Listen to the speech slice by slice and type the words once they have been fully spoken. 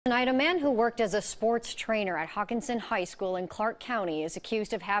Tonight, a man who worked as a sports trainer at Hockinson High School in Clark County is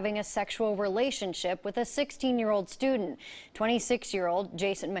accused of having a sexual relationship with a 16-year-old student. 26-year-old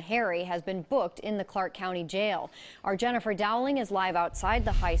Jason Meharry has been booked in the Clark County jail. Our Jennifer Dowling is live outside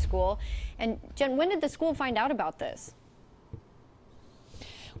the high school. And Jen, when did the school find out about this?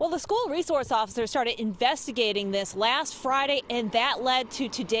 Well, the school resource officer started investigating this last Friday, and that led to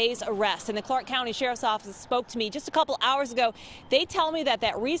today's arrest. And the Clark County Sheriff's Office spoke to me just a couple hours ago. They tell me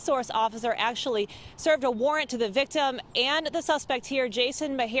that resource officer actually served a warrant to the victim and the suspect here,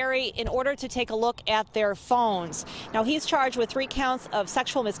 Jason Meharry, in order to take a look at their phones. Now, he's charged with 3 counts of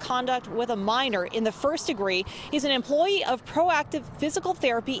sexual misconduct with a minor in the first degree. He's an employee of Proactive Physical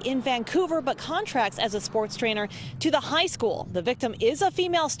Therapy in Vancouver, but contracts as a sports trainer to the high school. The victim is a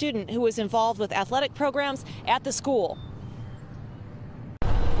female student who was involved with athletic programs at the school.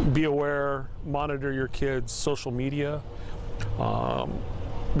 Be aware, monitor your kids' social media,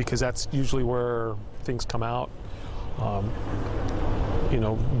 because that's usually where things come out.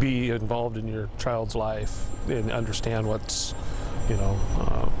 Be involved in your child's life and understand what's,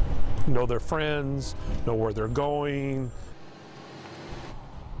 know their friends, know where they're going.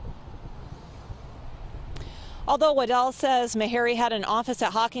 Although Waddell says Meharry had an office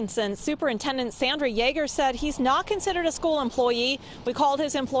at Hockinson, Superintendent Sandra Yeager said he's not considered a school employee. We called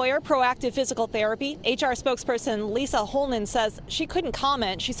his employer Proactive Physical Therapy. HR spokesperson Lisa Holman says she couldn't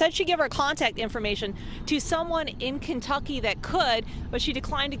comment. She said she'd give her contact information to someone in Kentucky that could, but she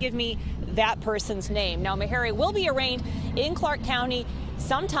declined to give me that person's name. Now, Meharry will be arraigned in Clark County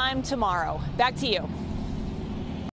sometime tomorrow. Back to you.